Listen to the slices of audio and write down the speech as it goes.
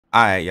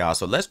All right, y'all.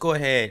 So let's go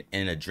ahead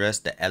and address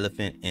the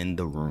elephant in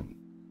the room.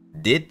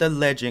 Did the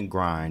legend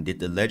grind, did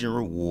the legend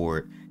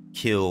reward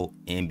kill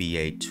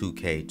NBA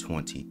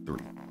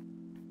 2K23?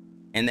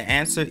 And the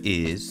answer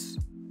is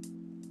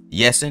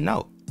yes and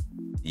no.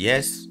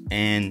 Yes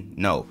and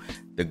no.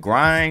 The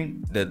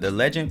grind, the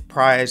legend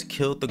prize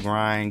killed the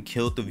grind,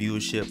 killed the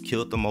viewership,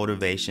 killed the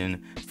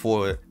motivation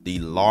for the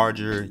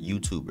larger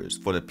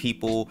YouTubers, for the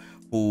people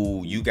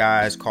who you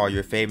guys call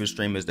your favorite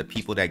streamers, the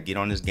people that get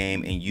on this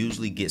game and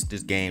usually gets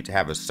this game to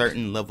have a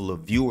certain level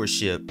of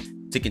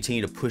viewership to continue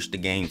to push the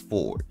game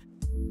forward.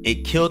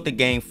 It killed the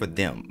game for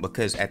them,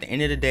 because at the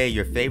end of the day,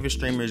 your favorite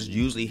streamers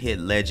usually hit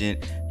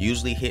legend,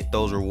 usually hit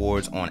those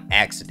rewards on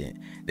accident.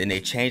 Then they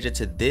change it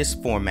to this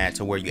format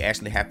to where you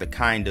actually have to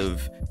kind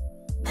of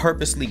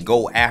purposely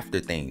go after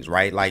things,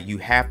 right? Like you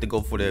have to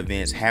go for the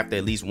events, have to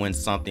at least win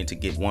something to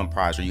get one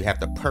prize, or you have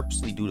to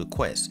purposely do the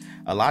quest.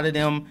 A lot of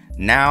them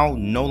now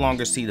no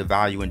longer see the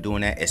value in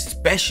doing that,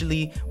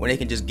 especially when they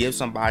can just give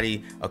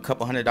somebody a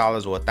couple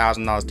 $100 or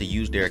 $1,000 to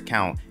use their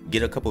account,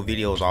 get a couple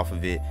videos off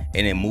of it,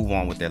 and then move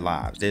on with their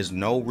lives. There's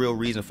no real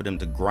reason for them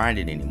to grind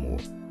it anymore.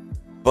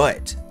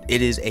 But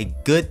it is a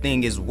good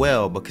thing as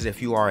well, because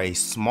if you are a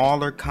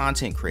smaller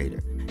content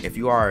creator, if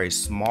you are a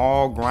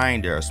small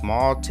grinder, a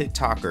small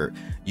TikToker,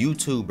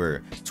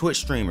 YouTuber, Twitch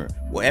streamer,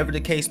 whatever the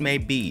case may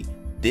be,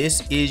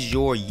 this is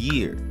your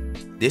year.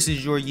 This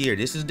is your year.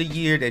 This is the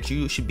year that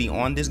you should be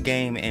on this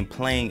game and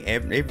playing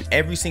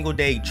every single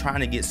day, trying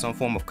to get some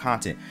form of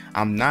content.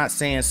 I'm not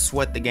saying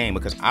sweat the game,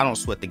 because I don't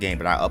sweat the game,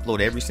 but I upload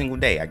every single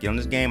day. I get on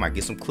this game, I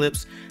get some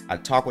clips, I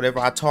talk whatever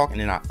I talk, and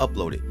then I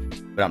upload it.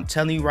 But I'm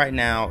telling you right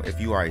now, if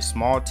you are a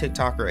small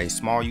TikToker, a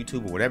small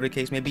YouTuber, whatever the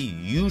case may be,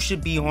 you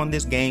should be on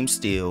this game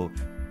still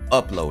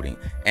uploading.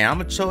 And I'm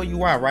gonna show you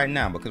why right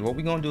now, because what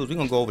we're gonna do is we're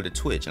gonna go over to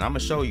Twitch and I'm gonna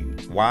show you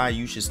why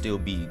you should still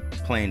be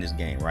playing this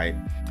game, right?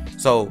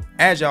 So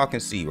as y'all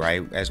can see,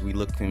 right, as we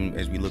look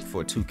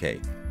for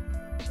 2K,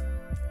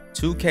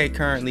 2K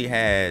currently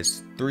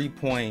has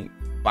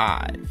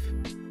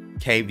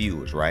 3.5K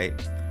viewers, right?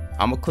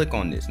 I'm gonna click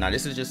on this. Now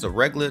this is just a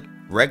regular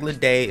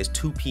day. It's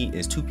 2 p.m.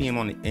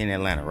 in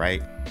Atlanta,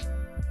 right?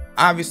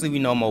 Obviously we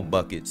know more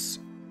buckets.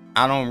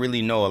 I don't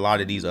really know a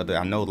lot of these other,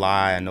 I know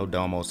Lie, I know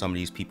Domo, some of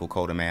these people,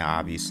 Coda Man,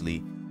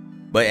 obviously.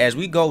 But as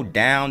we go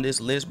down this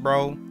list,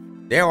 bro,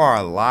 there are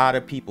a lot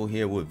of people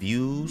here with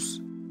views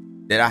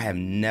that I have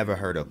never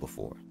heard of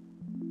before.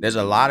 There's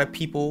a lot of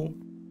people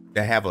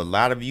that have a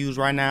lot of views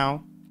right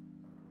now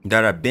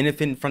that are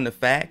benefiting from the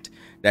fact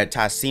that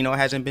Ticino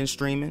hasn't been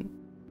streaming.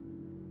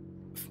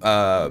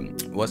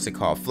 What's it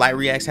called? Flight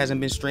Reacts hasn't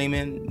been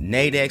streaming.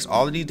 Nadex,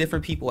 all of these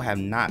different people have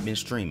not been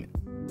streaming.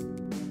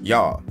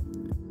 Y'all,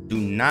 do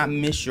not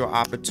miss your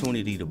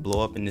opportunity to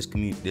blow up in this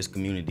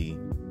community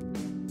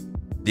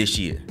this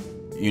year.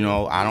 You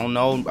know, I don't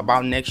know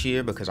about next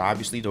year, because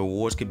obviously the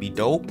rewards could be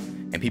dope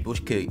and people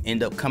could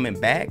end up coming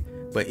back.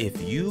 But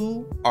if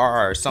you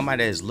are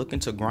somebody that is looking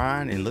to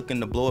grind and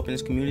looking to blow up in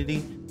this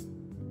community,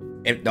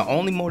 if the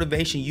only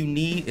motivation you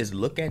need is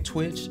look at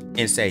Twitch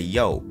and say,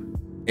 yo,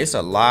 it's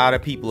a lot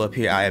of people up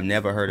here I have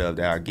never heard of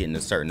that are getting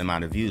a certain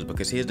amount of views.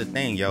 Because here's the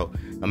thing, yo,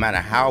 no matter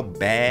how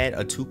bad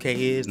a 2K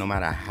is, no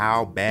matter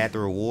how bad the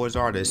rewards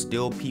are, there's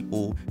still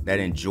people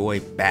that enjoy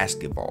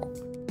basketball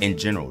in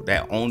general,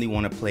 that only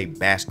want to play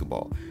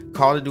basketball.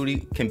 Call of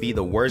Duty can be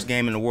the worst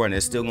game in the world and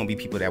there's still gonna be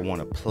people that want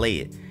to play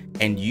it.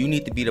 And you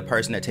need to be the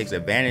person that takes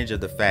advantage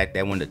of the fact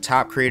that when the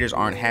top creators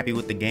aren't happy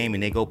with the game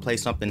and they go play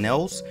something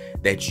else,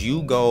 that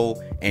you go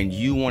and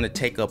you want to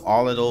take up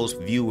all of those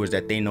viewers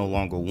that they no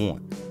longer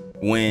want.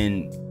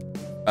 When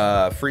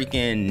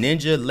freaking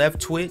Ninja left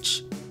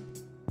Twitch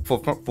for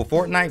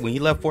Fortnite, when he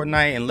left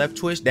Fortnite and left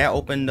Twitch, that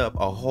opened up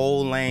a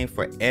whole lane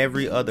for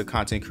every other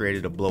content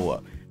creator to blow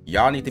up.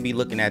 Y'all need to be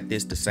looking at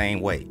this the same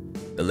way.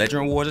 The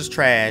Legend Rewards is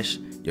trash.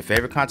 Your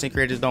favorite content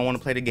creators don't want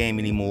to play the game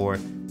anymore.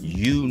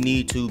 You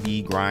need to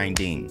be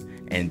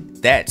grinding. And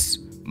that's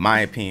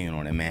my opinion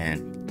on it,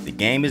 man. The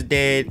game is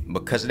dead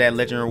because of that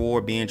Legend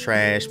Reward being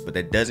trash, but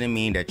that doesn't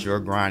mean that your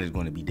grind is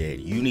going to be dead.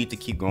 You need to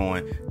keep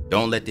going.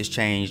 Don't let this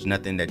change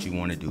nothing that you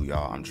want to do,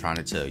 y'all. I'm trying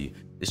to tell you.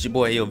 It's your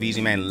boy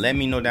Cdotveezy, man. Let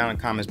me know down in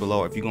the comments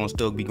below if you're going to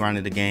still be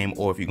grinding the game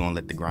or if you're going to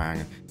let the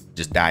grind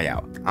just die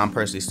out. I'm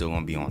personally still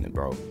going to be on it,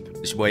 bro.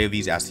 It's your boy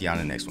Cdotveezy. I'll see y'all in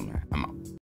the next one, man. I'm out.